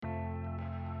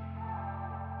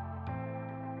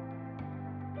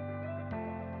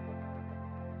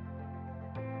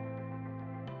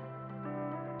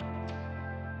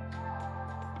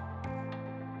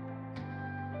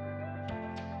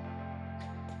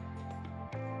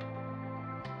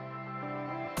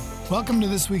Welcome to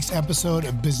this week's episode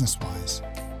of Business Wise.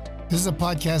 This is a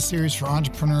podcast series for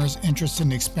entrepreneurs interested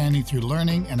in expanding through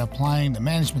learning and applying the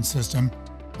management system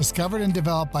discovered and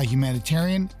developed by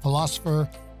humanitarian, philosopher,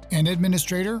 and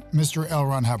administrator, Mr. L.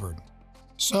 Ron Hubbard.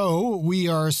 So we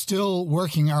are still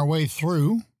working our way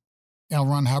through L.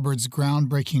 Ron Hubbard's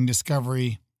groundbreaking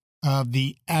discovery of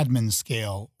the ADMIN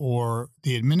scale, or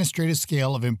the Administrative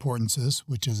Scale of Importances,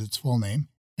 which is its full name.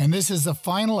 And this is the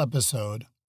final episode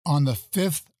on the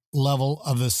fifth level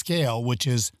of the scale, which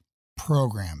is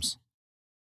programs.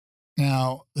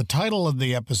 Now, the title of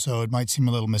the episode might seem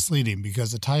a little misleading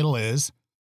because the title is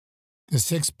The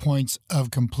 6 Points of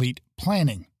Complete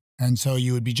Planning. And so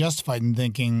you would be justified in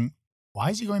thinking,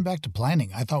 why is he going back to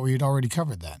planning? I thought we had already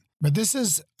covered that. But this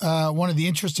is one of the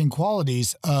interesting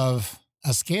qualities of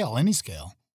a scale, any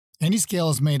scale. Any scale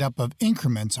is made up of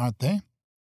increments, aren't they?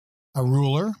 A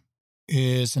ruler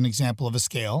is an example of a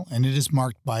scale, and it is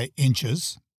marked by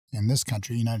inches in this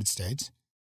country, United States.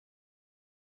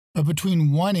 But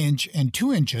between 1 inch and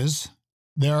 2 inches,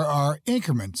 there are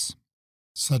increments,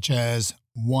 such as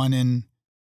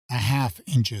 1.5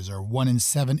 inches or 1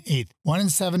 7/8. 1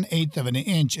 7/8 of an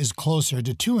inch is closer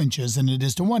to 2 inches than it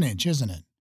is to 1 inch, isn't it?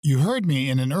 You heard me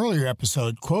in an earlier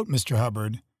episode quote Mr.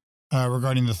 Hubbard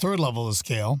regarding the third level of the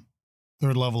scale.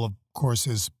 Third level, of course,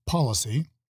 is policy.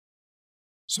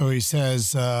 So he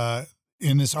says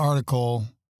in this article,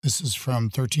 this is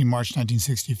from 13 March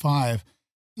 1965,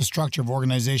 The Structure of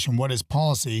Organization, What is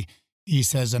Policy? He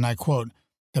says, and I quote,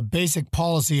 "The basic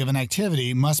policy of an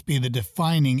activity must be the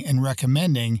defining and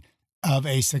recommending of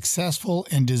a successful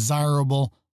and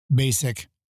desirable basic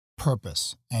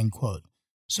purpose," end quote.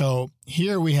 So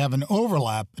here we have an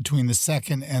overlap between the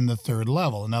second and the third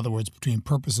level, in other words, between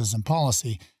purposes and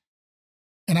policy.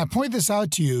 And I point this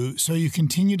out to you so you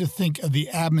continue to think of the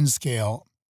ADMIN scale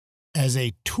as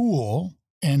a tool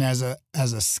and as a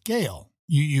scale.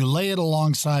 You lay it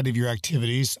alongside of your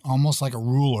activities, almost like a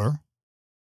ruler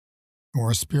or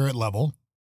a spirit level.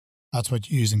 That's what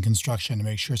you use in construction to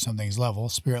make sure something's level,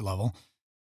 spirit level.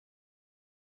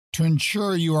 To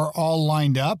ensure you are all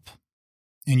lined up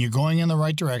and you're going in the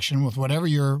right direction with whatever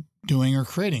you're doing or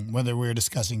creating, whether we're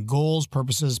discussing goals,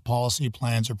 purposes, policy,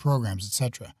 plans, or programs,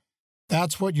 etc.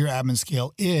 That's what your ADMIN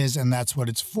scale is, and that's what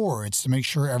it's for. It's to make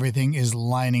sure everything is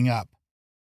lining up.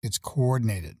 It's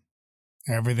coordinated.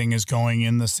 Everything is going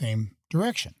in the same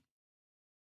direction.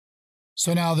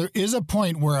 So now there is a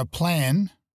point where a plan,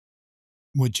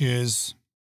 which is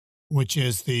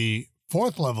the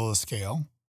fourth level of the scale,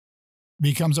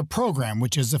 becomes a program,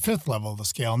 which is the fifth level of the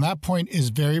scale. And that point is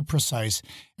very precise,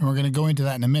 and we're going to go into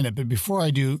that in a minute. But before I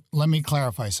do, let me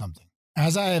clarify something.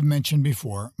 As I have mentioned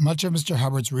before, much of Mr.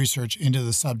 Hubbard's research into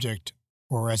the subject,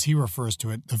 or as he refers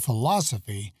to it, the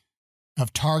philosophy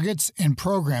of targets and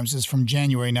programs, is from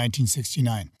January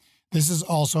 1969. This is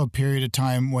also a period of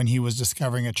time when he was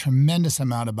discovering a tremendous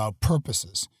amount about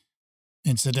purposes,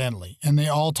 incidentally, and they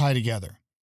all tie together.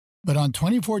 But on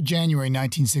 24 January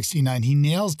 1969, he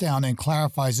nails down and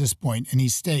clarifies this point, and he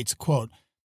states, quote,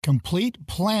 "Complete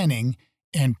planning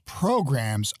and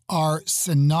programs are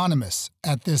synonymous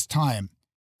at this time,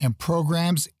 and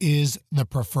programs is the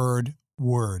preferred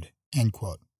word," end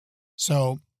quote.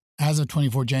 So, as of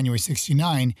 24 January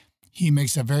 69, he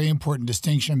makes a very important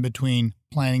distinction between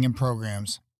planning and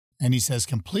programs. And he says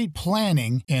complete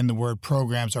planning and the word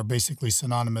programs are basically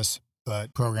synonymous,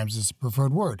 but programs is the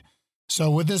preferred word. So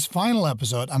with this final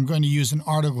episode, I'm going to use an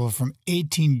article from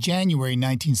 18 January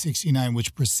 1969,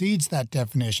 which precedes that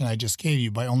definition I just gave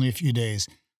you by only a few days,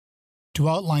 to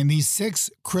outline these 6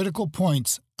 critical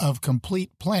points of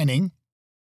complete planning,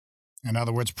 in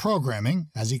other words,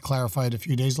 programming, as he clarified a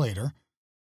few days later.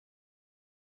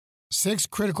 6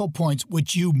 critical points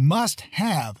which you must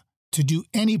have to do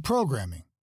any programming.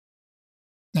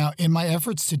 Now, in my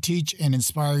efforts to teach and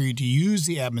inspire you to use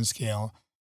the ADMIN scale,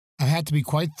 I've had to be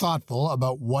quite thoughtful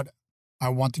about what I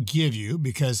want to give you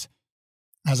because,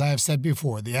 as I have said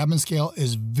before, the ADMIN scale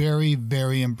is very,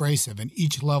 very embracive, and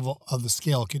each level of the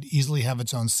scale could easily have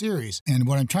its own series. And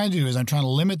what I'm trying to do is I'm trying to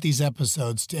limit these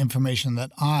episodes to information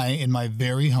that I, in my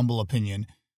very humble opinion,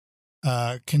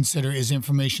 consider is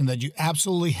information that you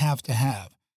absolutely have to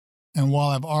have. And while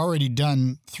I've already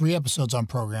done 3 episodes on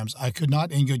programs, I could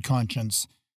not in good conscience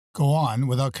go on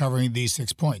without covering these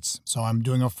 6 points. So I'm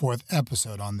doing a 4th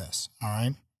episode on this, all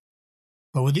right?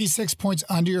 But with these 6 points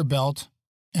under your belt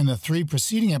and the 3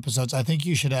 preceding episodes, I think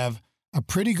you should have a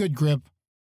pretty good grip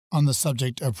on the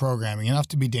subject of programming, enough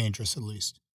to be dangerous at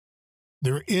least.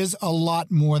 There is a lot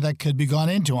more that could be gone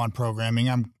into on programming.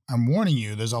 I'm warning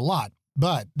you, there's a lot.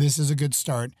 But this is a good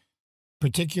start,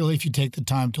 particularly if you take the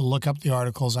time to look up the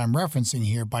articles I'm referencing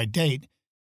here by date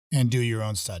and do your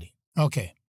own study.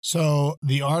 Okay, so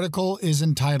the article is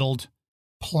entitled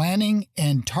Planning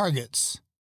and Targets.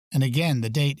 And again, the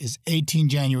date is 18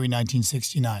 January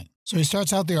 1969. So he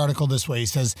starts out the article this way. He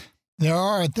says, there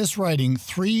are at this writing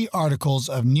 3 articles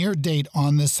of near date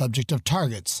on this subject of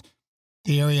targets.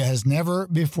 The area has never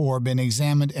before been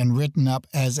examined and written up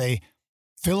as a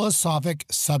philosophic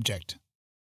subject.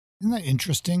 Isn't that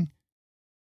interesting?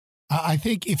 I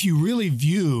think if you really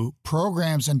view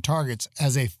programs and targets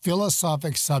as a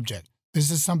philosophic subject, this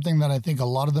is something that I think a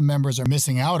lot of the members are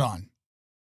missing out on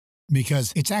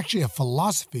because it's actually a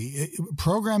philosophy.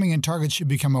 Programming and targets should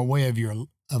become a way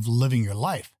of living your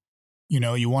life. You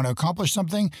know, you want to accomplish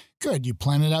something, good. You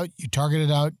plan it out, you target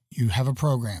it out, you have a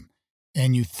program,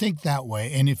 and you think that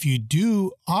way. And if you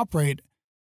do operate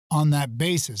on that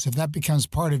basis, if that becomes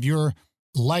part of your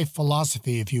life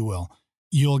philosophy, if you will,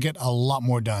 you'll get a lot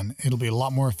more done. It'll be a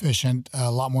lot more efficient, a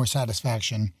lot more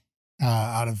satisfaction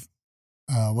out of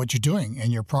what you're doing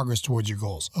and your progress towards your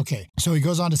goals. Okay, so he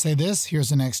goes on to say this. Here's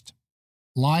the next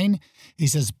line. He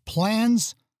says,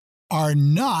 plans are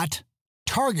not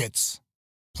targets.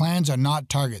 Plans are not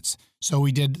targets. So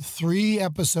we did 3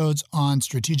 episodes on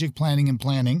strategic planning and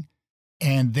planning,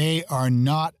 and they are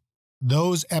not,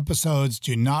 those episodes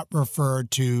do not refer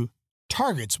to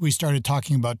targets. We started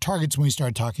talking about targets when we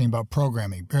started talking about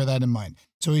programming. Bear that in mind.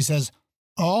 So he says,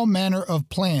 all manner of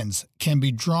plans can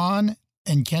be drawn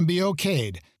and can be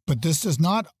okayed, but this does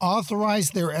not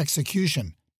authorize their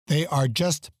execution. They are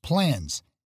just plans.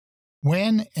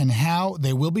 When and how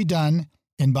they will be done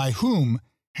and by whom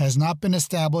has not been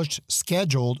established,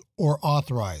 scheduled, or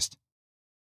authorized.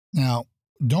 Now,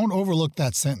 don't overlook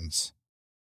that sentence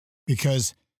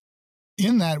because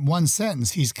in that one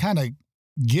sentence, he's kind of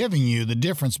giving you the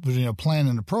difference between a plan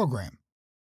and a program,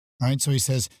 right? So he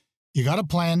says, you got a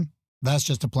plan. That's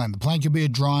just a plan. The plan could be a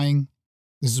drawing.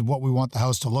 This is what we want the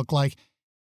house to look like.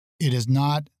 It is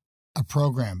not a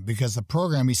program because the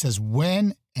program, he says,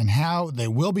 when and how they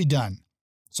will be done.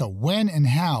 So when and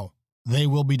how they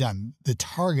will be done. The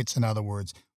targets, in other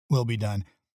words, will be done.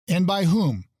 And by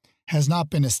whom has not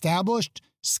been established,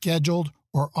 scheduled,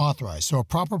 or authorized. So a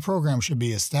proper program should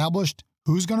be established.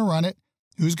 Who's going to run it?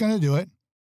 Who's going to do it?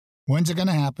 When's it going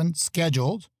to happen?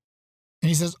 Scheduled. And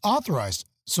he says authorized.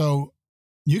 So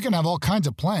you can have all kinds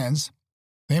of plans.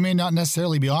 They may not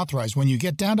necessarily be authorized. When you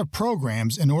get down to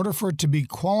programs, in order for it to be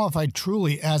qualified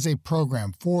truly as a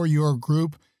program for your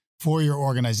group, for your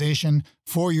organization,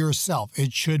 for yourself,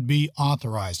 it should be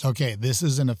authorized. Okay, this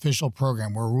is an official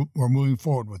program. We're moving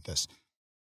forward with this.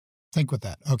 Think with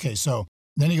that. Okay, so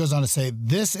then he goes on to say,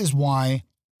 this is why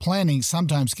planning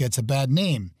sometimes gets a bad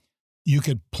name. You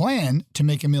could plan to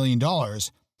make $1 million,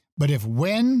 but if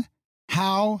when,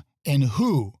 how, and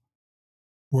who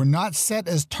were not set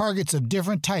as targets of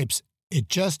different types, it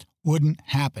just wouldn't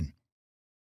happen.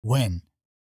 When,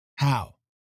 how,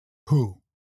 who.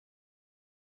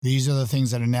 These are the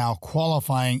things that are now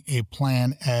qualifying a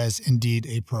plan as indeed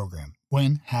a program.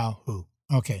 When, how, who.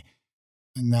 Okay.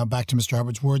 And now back to Mr.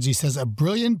 Hubbard's words. He says, a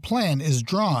brilliant plan is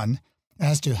drawn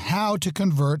as to how to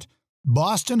convert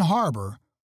Boston Harbor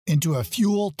into a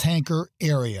fuel tanker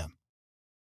area.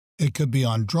 It could be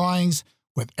on drawings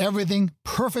with everything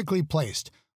perfectly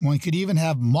placed. One could even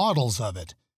have models of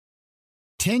it.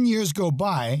 10 years go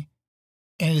by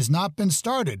and it has not been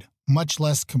started, much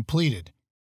less completed.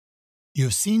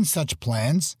 You've seen such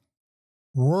plans.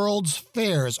 World's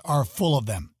fairs are full of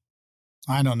them.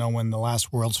 I don't know when the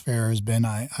last World's Fair has been.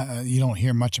 You don't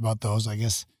hear much about those. I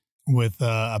guess with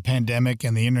a pandemic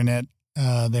and the internet,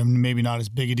 they're maybe not as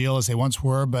big a deal as they once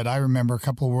were, but I remember a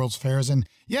couple of World's Fairs. And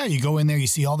yeah, you go in there, you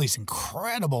see all these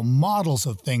incredible models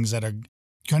of things that are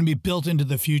going to be built into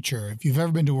the future. If you've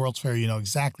ever been to a World's Fair, you know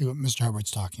exactly what Mr.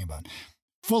 Hubbard's talking about.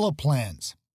 Full of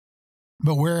plans.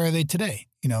 But where are they today?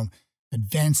 You know,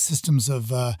 advanced systems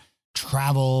of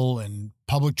travel and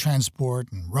public transport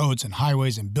and roads and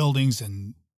highways and buildings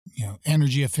and, you know,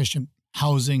 energy efficient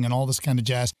housing and all this kind of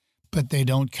jazz, but they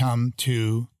don't come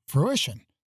to fruition.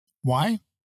 Why?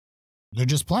 They're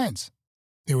just plans.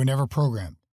 They were never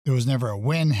programmed. There was never a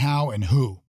when, how, and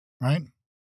who, right?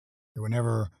 They were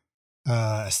never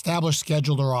established,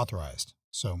 scheduled, or authorized.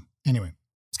 So anyway,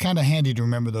 it's kind of handy to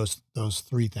remember those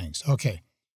 3 things. Okay.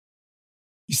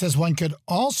 He says one could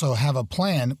also have a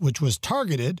plan which was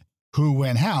targeted, who,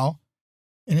 when, how,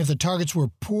 and if the targets were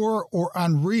poor or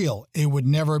unreal, it would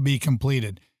never be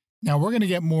completed. Now, we're going to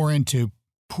get more into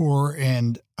poor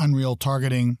and unreal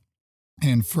targeting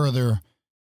in further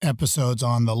episodes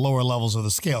on the lower levels of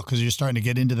the scale, because you're starting to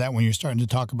get into that when you're starting to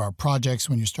talk about projects,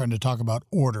 when you're starting to talk about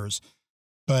orders.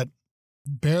 But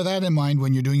bear that in mind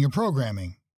when you're doing your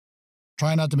programming.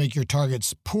 Try not to make your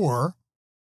targets poor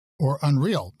or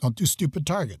unreal. Don't do stupid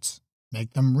targets.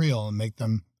 Make them real and make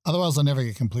them, otherwise they'll never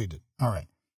get completed. All right.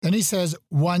 Then he says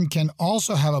one can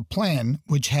also have a plan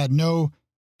which had no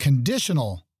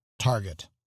conditional target.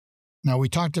 Now, we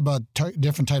talked about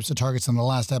different types of targets in the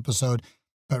last episode,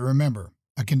 but remember,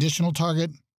 a conditional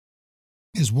target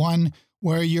is one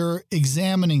where you're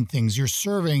examining things, you're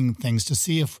surveying things to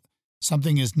see if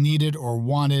something is needed or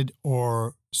wanted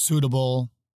or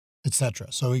suitable,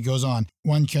 etc. So he goes on.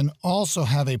 One can also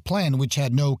have a plan which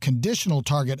had no conditional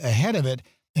target ahead of it,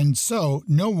 and so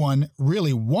no one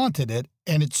really wanted it,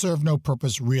 and it served no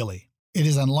purpose really. It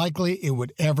is unlikely it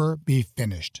would ever be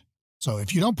finished. So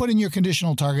if you don't put in your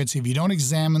conditional targets, if you don't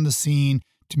examine the scene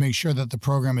to make sure that the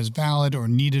program is valid or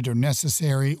needed or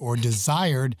necessary or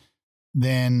desired,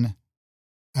 then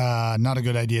not a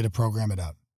good idea to program it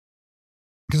out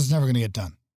because it's never going to get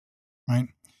done, right?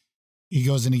 He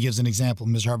goes and he gives an example.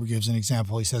 Mr. Hubbard gives an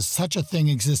example. He says, such a thing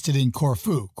existed in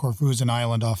Corfu. Corfu is an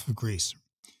island off of Greece.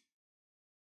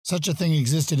 Such a thing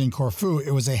existed in Corfu.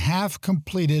 It was a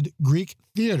half-completed Greek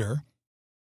theater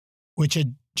which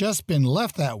had just been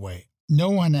left that way. No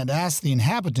one had asked the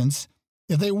inhabitants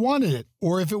if they wanted it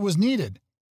or if it was needed.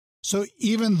 So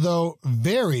even though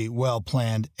very well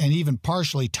planned and even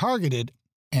partially targeted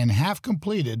and half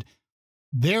completed,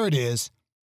 there it is,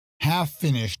 half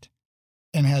finished,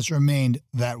 and has remained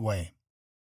that way.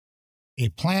 A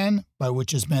plan by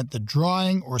which is meant the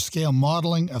drawing or scale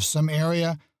modeling of some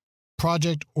area,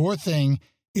 project, or thing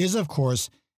is, of course,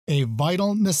 a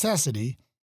vital necessity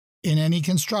in any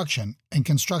construction, and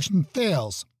construction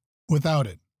fails without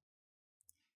it.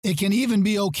 It can even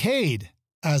be okayed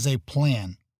as a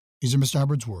plan. These are Mr.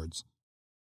 Hubbard's words.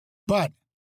 But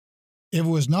if it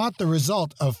was not the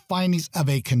result of findings of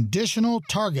a conditional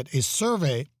target, a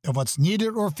survey of what's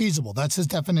needed or feasible, that's his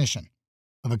definition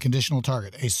of a conditional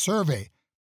target, a survey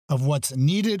of what's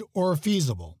needed or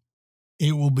feasible,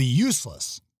 it will be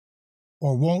useless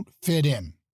or won't fit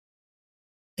in.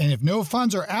 And if no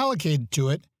funds are allocated to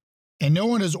it, and no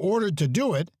one is ordered to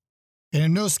do it, and if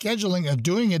no scheduling of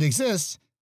doing it exists,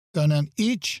 then on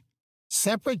each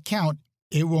separate count,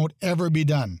 it won't ever be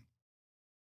done.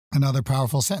 Another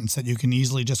powerful sentence that you can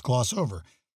easily just gloss over.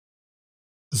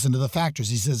 Listen to the factors.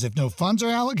 He says, if no funds are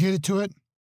allocated to it,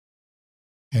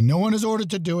 and no one is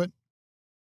ordered to do it,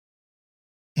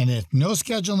 and if no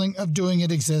scheduling of doing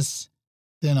it exists,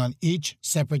 then on each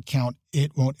separate count,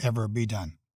 it won't ever be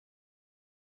done.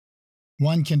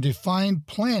 One can define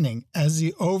planning as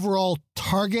the overall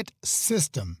target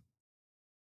system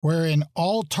wherein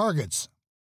all targets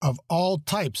of all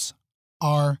types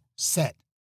are set.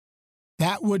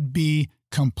 That would be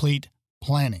complete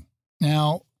planning.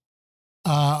 Now,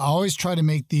 I always try to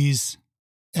make these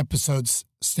episodes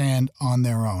stand on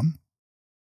their own.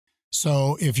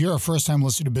 So if you're a first-time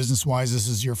listener to Business Wise, this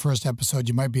is your first episode,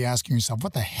 you might be asking yourself,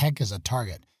 what the heck is a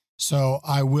target? So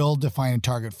I will define a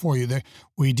target for you.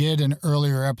 We did an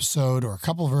earlier episode or a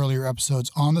couple of earlier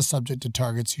episodes on the subject of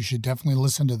targets. You should definitely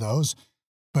listen to those.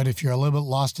 But if you're a little bit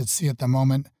lost at sea at the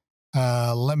moment,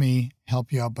 let me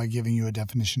help you out by giving you a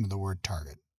definition of the word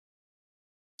target.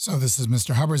 So this is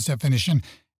Mr. Hubbard's definition.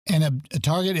 And a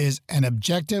target is an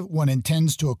objective one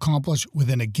intends to accomplish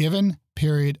within a given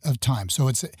period of time. So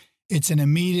it's an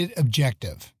immediate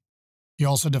objective. He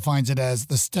also defines it as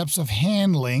the steps of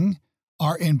handling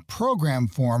are in program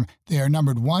form. They are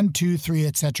numbered 1, 2, 3,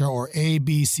 etc., or A,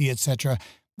 B, C, etc.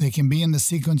 They can be in the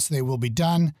sequence they will be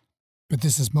done, but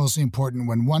this is mostly important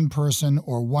when one person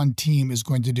or one team is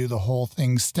going to do the whole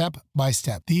thing step by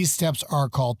step. These steps are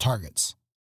called targets.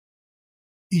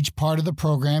 Each part of the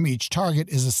program, each target,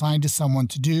 is assigned to someone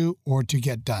to do or to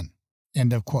get done.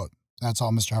 End of quote. That's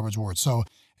all Mr. Hubbard's words. So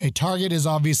a target is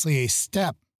obviously a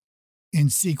step in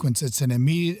sequence. It's an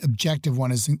immediate objective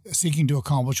one is seeking to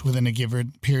accomplish within a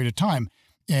given period of time.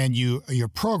 And your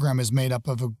program is made up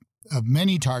of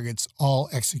many targets, all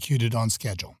executed on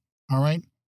schedule. All right?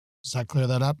 Does that clear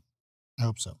that up? I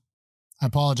hope so. I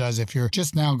apologize if you're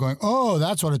just now going, oh,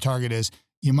 that's what a target is.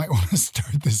 You might want to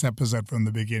start this episode from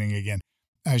the beginning again.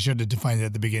 I should have defined it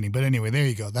at the beginning. But anyway, there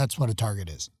you go. That's what a target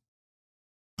is.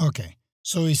 Okay.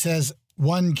 So he says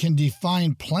one can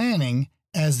define planning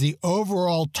as the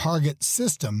overall target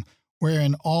system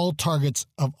wherein all targets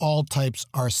of all types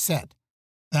are set.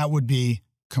 That would be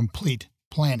complete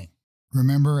planning.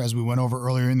 Remember, as we went over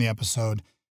earlier in the episode,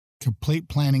 complete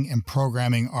planning and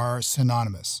programming are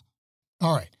synonymous.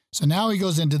 All right, so now he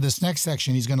goes into this next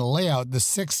section. He's going to lay out the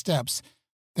 6 steps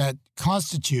that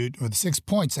constitute, or the 6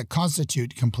 points that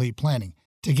constitute complete planning.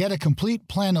 To get a complete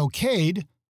plan okayed,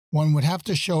 one would have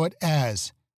to show it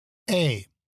as A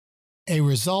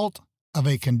result of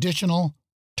a conditional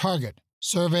target,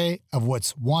 survey of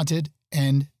what's wanted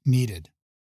end needed.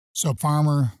 So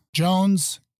Farmer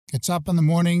Jones gets up in the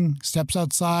morning, steps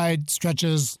outside,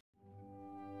 stretches.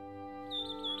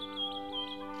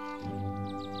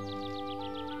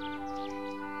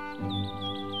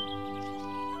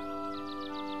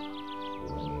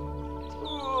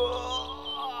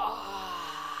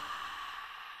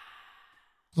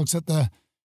 Looks at the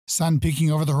sun peeking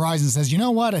over the horizon and says, you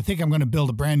know what? I think I'm going to build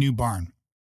a brand new barn.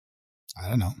 I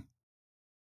don't know.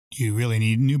 Do you really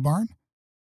need a new barn?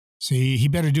 See, he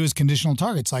better do his conditional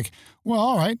targets. Like, well,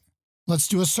 all right, let's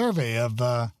do a survey of,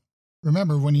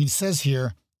 remember when he says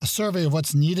here, a survey of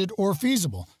what's needed or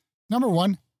feasible. Number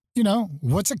one,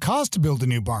 what's it cost to build a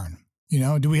new barn?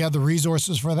 Do we have the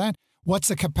resources for that? What's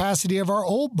the capacity of our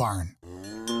old barn?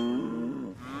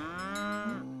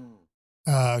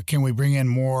 Can we bring in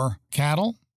more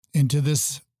cattle into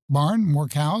this barn, more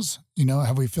cows?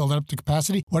 Have we filled it up to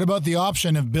capacity? What about the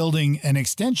option of building an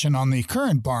extension on the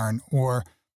current barn? Or,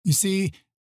 you see,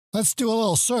 let's do a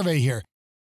little survey here.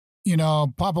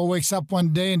 Papa wakes up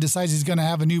one day and decides he's going to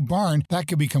have a new barn. That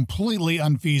could be completely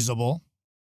unfeasible.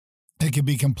 It could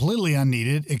be completely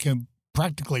unneeded. It could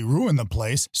practically ruin the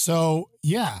place. So,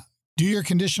 yeah, do your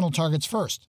conditional targets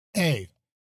first. A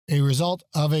result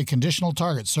of a conditional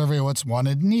target survey of what's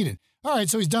wanted and needed. All right,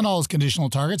 so he's done all his conditional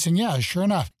targets, and yeah, sure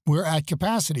enough, we're at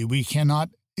capacity. We cannot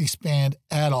expand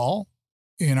at all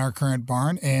in our current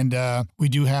barn, and we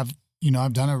do have,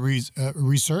 I've done a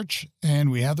research, and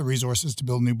we have the resources to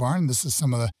build a new barn. This is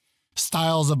some of the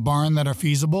styles of barn that are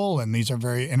feasible, and these are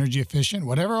very energy efficient,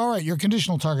 whatever. All right, your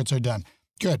conditional targets are done.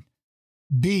 Good.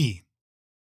 B,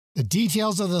 the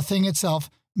details of the thing itself,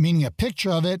 meaning a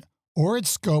picture of it or its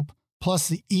scope, plus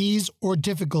the ease or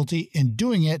difficulty in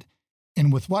doing it,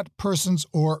 and with what persons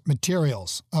or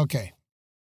materials. Okay.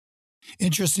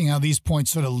 Interesting how these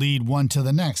points sort of lead one to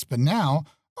the next. But now,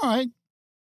 all right,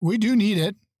 we do need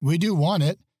it. We do want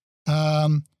it.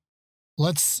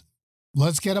 Let's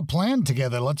get a plan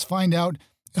together. Let's find out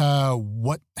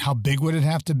how big would it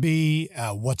have to be?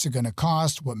 What's it going to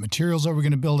cost? What materials are we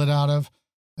going to build it out of?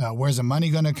 Where's the money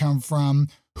going to come from?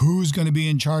 Who's going to be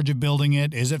in charge of building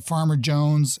it? Is it Farmer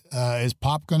Jones? Is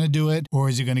Pop going to do it? Or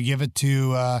is he going to give it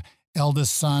to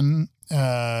eldest son,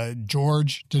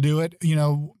 George, to do it?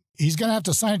 He's going to have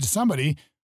to assign it to somebody.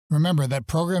 Remember that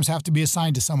programs have to be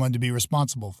assigned to someone to be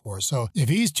responsible for. So if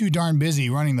he's too darn busy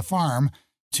running the farm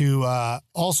to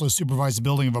also supervise the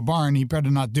building of a barn, he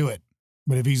better not do it.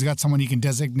 But if he's got someone he can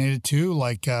designate it to,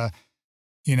 like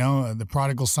the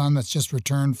prodigal son that's just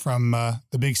returned from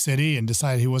the big city and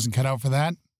decided he wasn't cut out for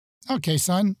that. Okay,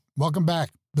 son, welcome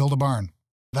back. Build a barn.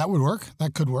 That would work.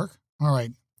 That could work. All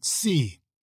right. C,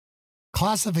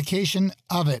 classification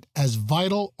of it as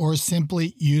vital or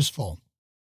simply useful.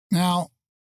 Now,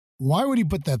 why would he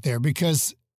put that there?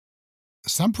 Because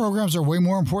some programs are way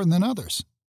more important than others,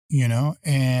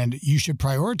 and you should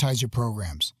prioritize your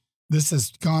programs. This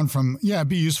has gone from, it'd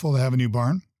be useful to have a new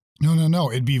barn.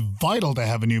 No. It'd be vital to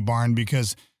have a new barn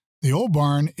because the old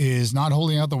barn is not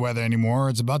holding out the weather anymore.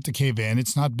 It's about to cave in.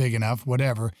 It's not big enough,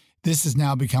 whatever. This has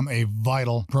now become a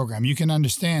vital program. You can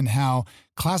understand how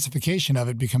classification of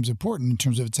it becomes important in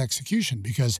terms of its execution,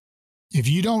 because if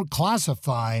you don't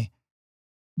classify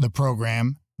the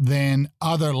program, then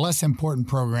other less important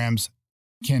programs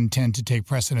can tend to take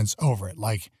precedence over it,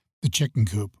 like the chicken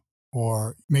coop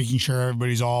or making sure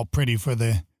everybody's all pretty for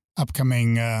the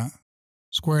upcoming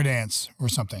square dance or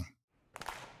something.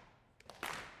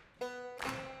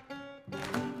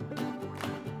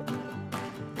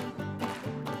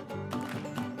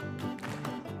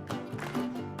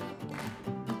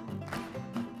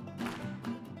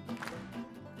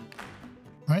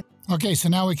 Right? Okay, so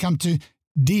now we come to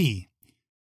D,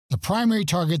 the primary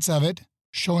targets of it,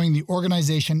 showing the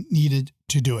organization needed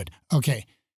to do it. Okay,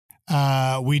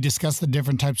 we discussed the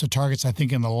different types of targets, I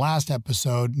think, in the last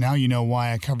episode. Now you know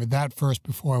why I covered that first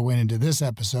before I went into this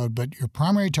episode, but your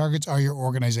primary targets are your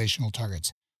organizational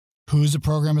targets. Who's the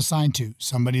program assigned to?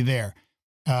 Somebody there.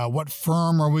 What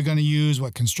firm are we going to use?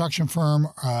 What construction firm?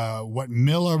 What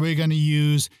mill are we going to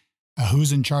use?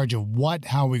 Who's in charge of what?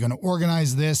 How are we going to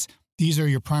organize this? These are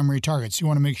your primary targets. You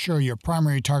want to make sure your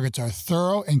primary targets are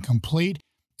thorough and complete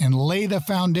and lay the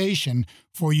foundation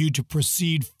for you to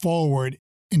proceed forward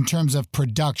in terms of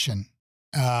production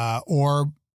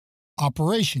or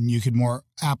operation. You could more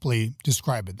aptly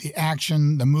describe it. The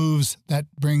action, the moves that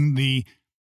bring the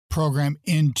program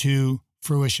into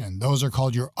fruition. Those are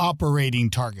called your operating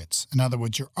targets. In other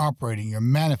words, you're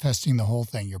manifesting the whole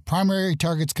thing. Your primary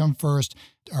targets come first.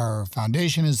 Our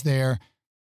foundation is there.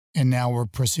 And now we're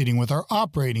proceeding with our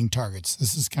operating targets.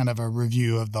 This is kind of a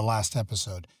review of the last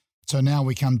episode. So now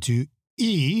we come to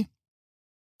E,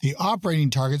 The operating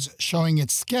targets showing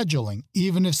its scheduling,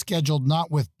 even if scheduled not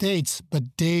with dates,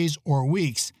 but days or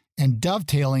weeks, and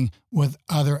dovetailing with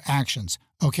other actions.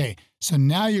 Okay, so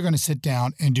now you're going to sit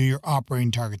down and do your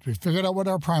operating targets. We figured out what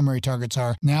our primary targets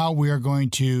are. Now we are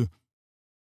going to,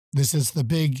 this is the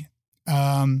big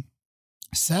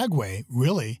segue,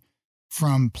 really,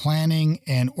 from planning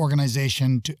and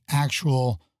organization to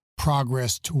actual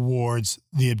progress towards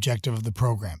the objective of the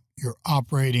program, your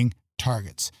operating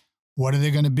targets. What are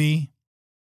they going to be?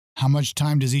 How much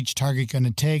time does each target going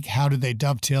to take? How do they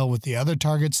dovetail with the other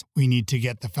targets? We need to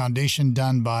get the foundation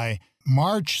done by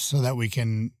March so that we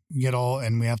can get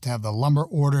and we have to have the lumber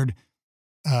ordered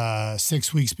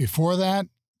 6 weeks before that.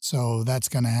 So that's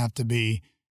going to have to be,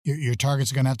 your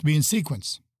targets are going to have to be in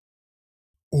sequence.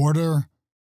 Order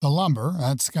the lumber,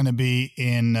 that's going to be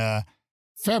in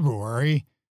February.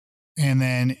 And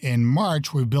then in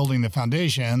March, we're building the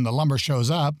foundation. The lumber shows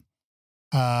up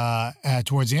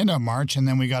towards the end of March, and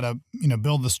then we got to,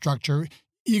 build the structure.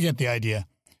 You get the idea.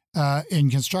 In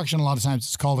construction, a lot of times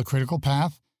it's called a critical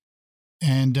path.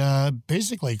 And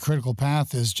basically, critical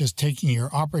path is just taking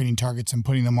your operating targets and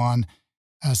putting them on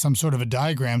some sort of a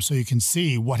diagram so you can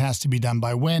see what has to be done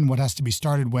by when, what has to be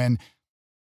started when.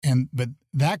 But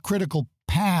that critical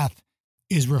path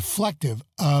is reflective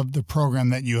of the program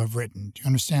that you have written. Do you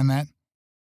understand that?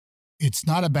 It's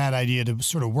not a bad idea to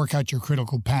sort of work out your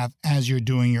critical path as you're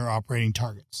doing your operating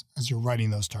targets, as you're writing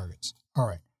those targets. All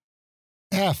right.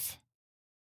 F,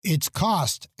 its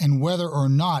cost and whether or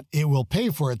not it will pay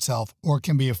for itself or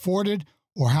can be afforded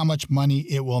or how much money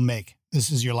it will make. This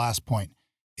is your last point.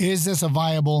 Is this a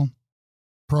viable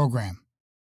program?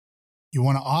 You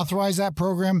want to authorize that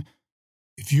program?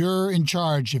 If you're in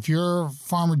charge, if you're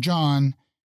Farmer John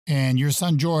and your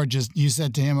son George, you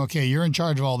said to him, okay, you're in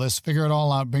charge of all this, figure it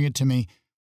all out, bring it to me.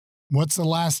 What's the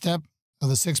last step of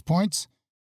the 6 points?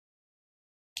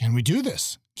 Can we do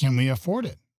this? Can we afford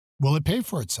it? Will it pay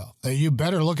for itself? You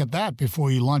better look at that before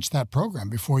you launch that program,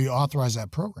 before you authorize that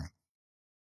program.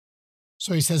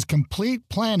 So he says complete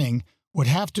planning would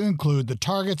have to include the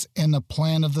targets and the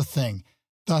plan of the thing.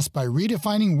 Thus, by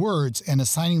redefining words and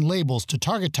assigning labels to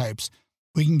target types,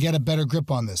 we can get a better grip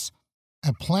on this.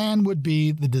 A plan would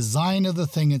be the design of the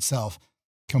thing itself.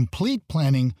 Complete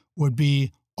planning would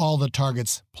be all the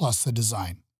targets plus the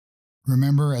design.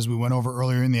 Remember, as we went over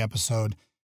earlier in the episode,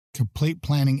 complete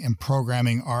planning and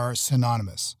programming are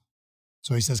synonymous.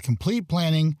 So he says complete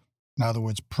planning, in other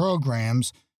words,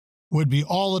 programs, would be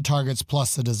all the targets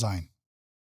plus the design.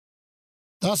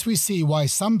 Thus, we see why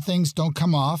some things don't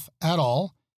come off at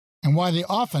all and why they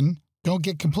often don't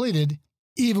get completed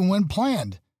even when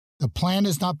planned. The plan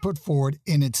is not put forward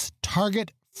in its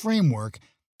target framework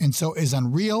and so is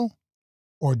unreal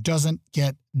or doesn't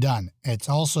get done. It's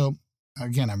also,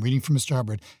 again, I'm reading from Mr.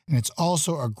 Hubbard, and it's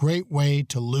also a great way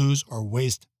to lose or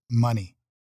waste money.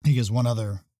 He gives one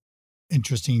other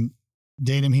interesting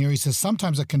datum here. He says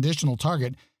sometimes a conditional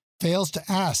target fails to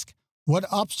ask what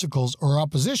obstacles or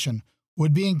opposition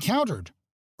would be encountered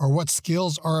or what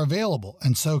skills are available,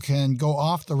 and so can go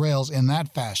off the rails in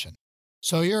that fashion.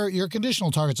 So your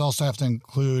conditional targets also have to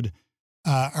include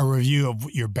a review of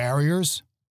your barriers.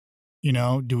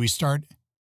 Do we start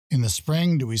in the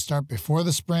spring? Do we start before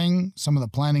the spring? Some of the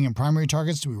planning and primary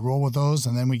targets, do we roll with those?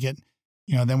 And then we get,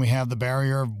 then we have the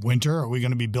barrier of winter. Are we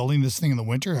going to be building this thing in the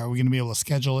winter? Are we going to be able to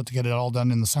schedule it to get it all done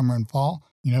in the summer and fall?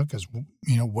 Because,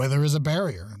 weather is a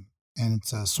barrier and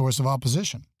it's a source of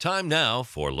opposition. Time now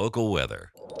for local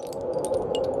weather.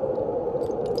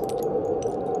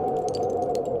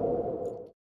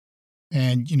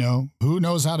 And, who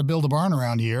knows how to build a barn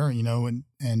around here,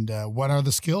 and what are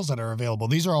the skills that are available?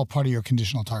 These are all part of your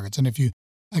conditional targets. And if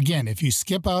you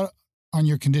skip out on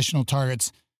your conditional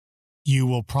targets, you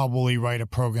will probably write a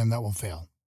program that will fail.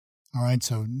 All right.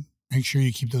 So make sure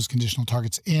you keep those conditional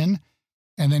targets in.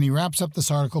 And then he wraps up this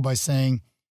article by saying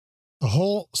the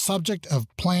whole subject of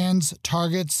plans,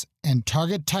 targets, and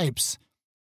target types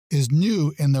is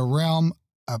new in the realm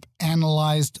of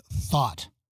analyzed thought.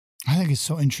 I think it's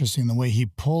so interesting the way he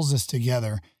pulls this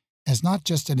together as not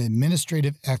just an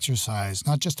administrative exercise,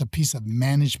 not just a piece of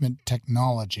management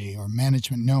technology or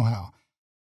management know-how.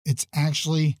 It's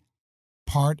actually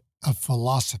part of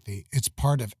philosophy. It's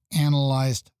part of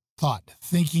analyzed thought,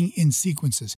 thinking in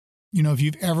sequences. If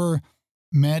you've ever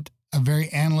met a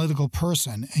very analytical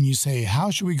person and you say,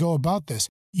 how should we go about this?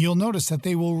 You'll notice that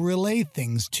they will relay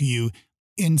things to you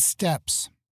in steps.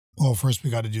 Well, first we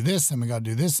got to do this, and we got to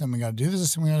do this, and we got to do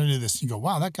this, and we got to do this. You go,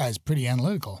 wow, that guy's pretty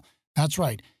analytical. That's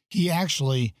right. He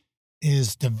actually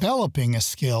is developing a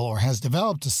skill or has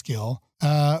developed a skill,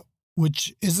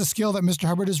 which is a skill that Mr.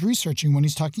 Hubbard is researching when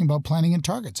he's talking about planning and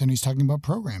targets and he's talking about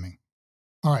programming.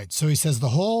 All right, so he says the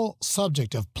whole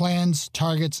subject of plans,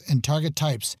 targets, and target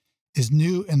types is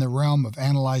new in the realm of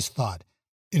analyzed thought.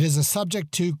 It is a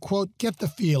subject to, quote, get the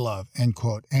feel of, end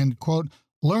quote, and, quote,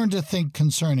 learn to think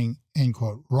concerning, end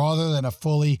quote, rather than a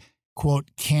fully, quote,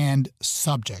 canned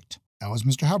subject. That was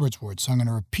Mr. Hubbard's words, so I'm going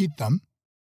to repeat them.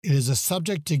 It is a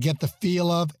subject to get the feel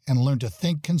of and learn to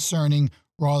think concerning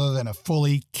rather than a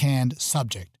fully canned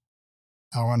subject.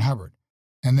 L. Ron Hubbard.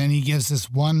 And then he gives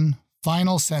this one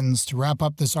final sentence to wrap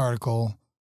up this article.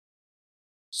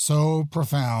 So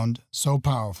profound, so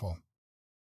powerful.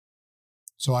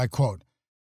 So I quote,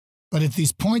 but if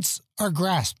these points are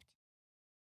grasped,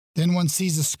 then one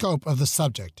sees the scope of the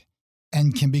subject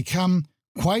and can become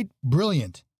quite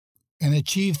brilliant and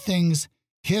achieve things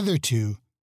hitherto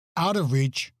out of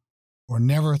reach or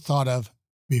never thought of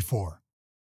before.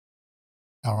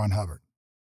 L. Ron Hubbard.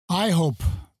 I hope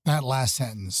that last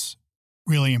sentence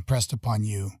really impressed upon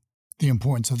you the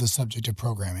importance of the subject of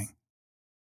programming.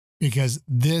 Because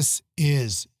this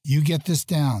is, you get this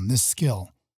down, this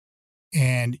skill,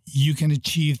 and you can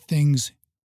achieve things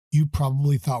you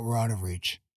probably thought were out of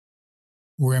reach,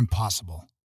 were impossible.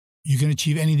 You can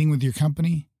achieve anything with your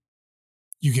company.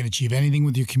 You can achieve anything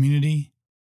with your community.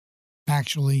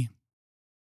 Actually,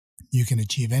 you can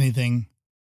achieve anything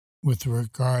with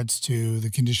regards to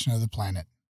the condition of the planet.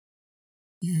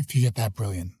 If you get that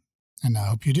brilliant. And I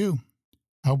hope you do.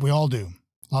 I hope we all do.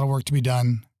 A lot of work to be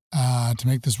done to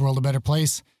make this world a better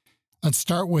place. Let's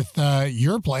start with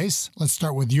your place. Let's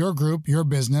start with your group, your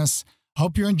business.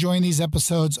 Hope you're enjoying these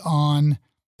episodes on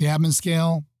the Admin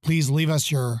Scale. Please leave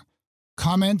us your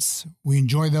comments. We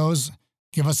enjoy those.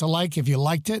 Give us a like if you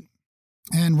liked it.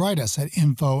 And write us at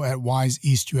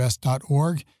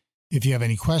info@wiseeastus.org if you have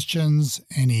any questions,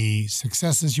 any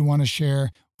successes you want to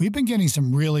share. We've been getting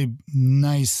some really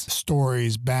nice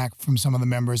stories back from some of the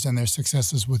members and their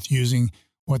successes with using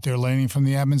what they're learning from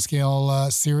the Admin Scale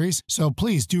series. So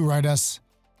please do write us,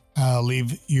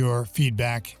 leave your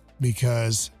feedback,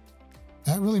 because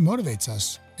that really motivates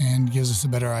us and gives us a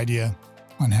better idea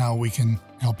on how we can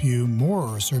help you more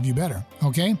or serve you better.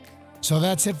 Okay? So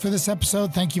that's it for this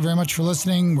episode. Thank you very much for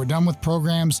listening. We're done with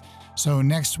programs. So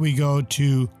next we go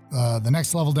to the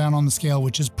next level down on the scale,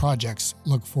 which is projects.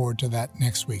 Look forward to that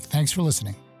next week. Thanks for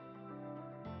listening.